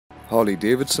Harley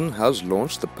Davidson has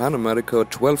launched the Pan America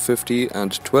 1250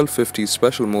 and 1250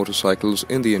 special motorcycles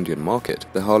in the Indian market.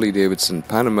 The Harley Davidson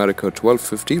Pan America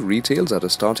 1250 retails at a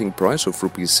starting price of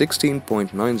Rs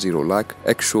 16.90 lakh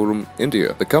ex-showroom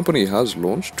India. The company has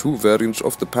launched two variants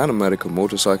of the Pan America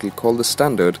motorcycle called the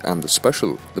Standard and the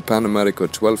Special. The Pan America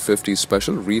 1250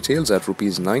 Special retails at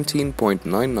Rs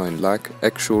 19.99 lakh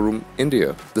ex-showroom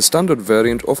India. The Standard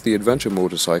variant of the adventure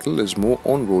motorcycle is more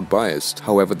on-road biased.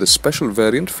 However, the Special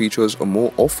variant features a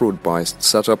more off-road biased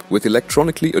setup with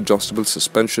electronically adjustable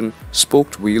suspension,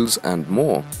 spoked wheels and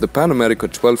more. The Pan America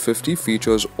 1250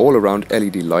 features all-around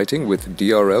LED lighting with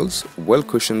DRLs,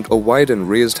 well-cushioned, a wide and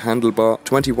raised handlebar,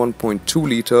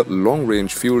 21.2-litre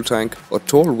long-range fuel tank, a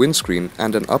tall windscreen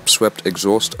and an upswept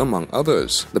exhaust among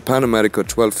others. The Pan America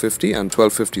 1250 and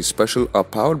 1250 Special are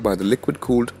powered by the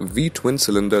liquid-cooled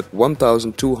V-twin-cylinder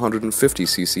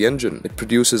 1250cc engine. It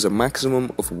produces a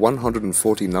maximum of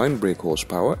 149 brake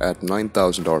horsepower at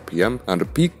 9,000 rpm and a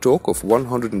peak torque of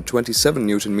 127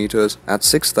 Nm at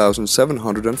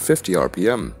 6,750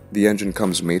 rpm. The engine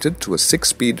comes mated to a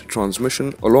 6-speed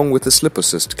transmission along with a slip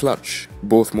assist clutch.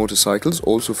 Both motorcycles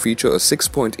also feature a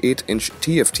 6.8-inch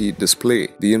TFT display.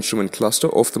 The instrument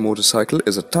cluster of the motorcycle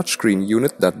is a touchscreen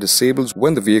unit that disables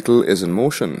when the vehicle is in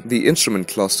motion. The instrument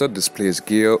cluster displays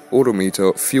gear,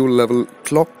 odometer, fuel level,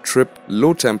 clock, trip,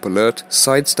 low temp alert,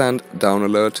 side stand down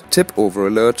alert, tip over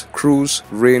alert, cruise,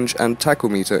 range and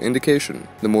tachometer indication.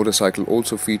 The motorcycle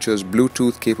also features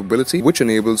Bluetooth capability, which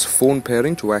enables phone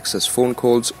pairing to access phone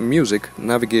calls, music,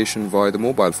 navigation via the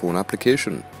mobile phone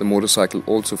application. The motorcycle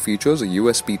also features a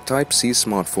USB Type-C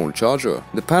smartphone charger.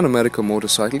 The Pan America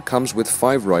motorcycle comes with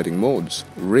 5 riding modes: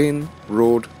 rain,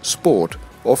 road, sport,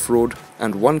 off-road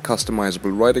and 1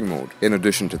 customizable riding mode. In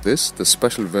addition to this, the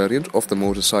Special variant of the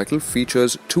motorcycle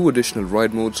features 2 additional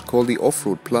ride modes called the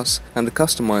Off-Road Plus and the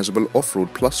customizable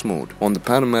Off-Road Plus mode. On the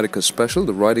Pan America Special,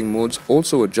 the riding modes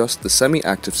also adjust the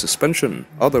semi-active suspension.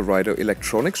 Other rider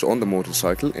electronics on the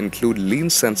motorcycle include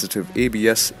lean-sensitive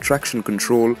ABS, traction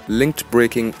control, linked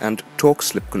braking and torque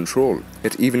slip control.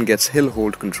 It even gets hill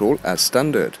hold control as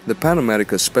standard. The Pan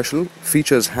America Special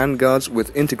features handguards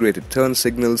with integrated turn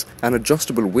signals, an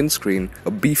adjustable windscreen, a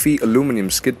beefy aluminum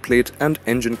skid plate and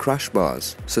engine crash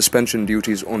bars. Suspension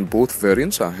duties on both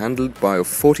variants are handled by a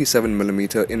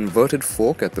 47mm inverted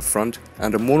fork at the front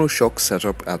and a monoshock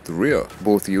setup at the rear.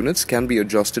 Both units can be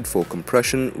adjusted for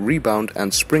compression, rebound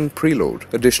and spring preload.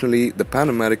 Additionally, the Pan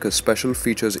America Special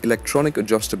features electronic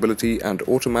adjustability and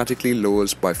automatically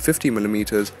lowers by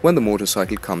 50mm when the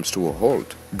motorcycle comes to a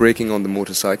halt. Braking on the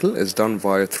motorcycle is done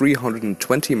via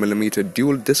 320mm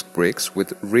dual disc brakes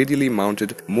with radially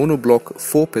mounted monoblock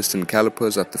 4-piston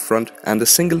calipers at the front and a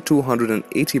single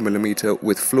 280mm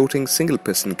with floating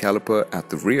single-piston caliper at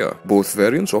the rear. Both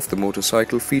variants of the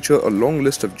motorcycle feature a long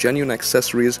list of genuine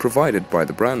accessories provided by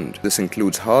the brand. This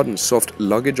includes hard and soft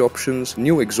luggage options,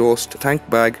 new exhaust, tank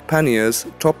bag, panniers,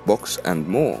 top box and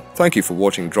more. Thank you for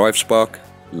watching DriveSpark.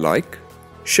 Like,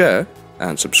 share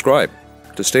and subscribe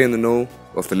to stay in the know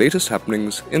of the latest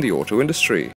happenings in the auto industry.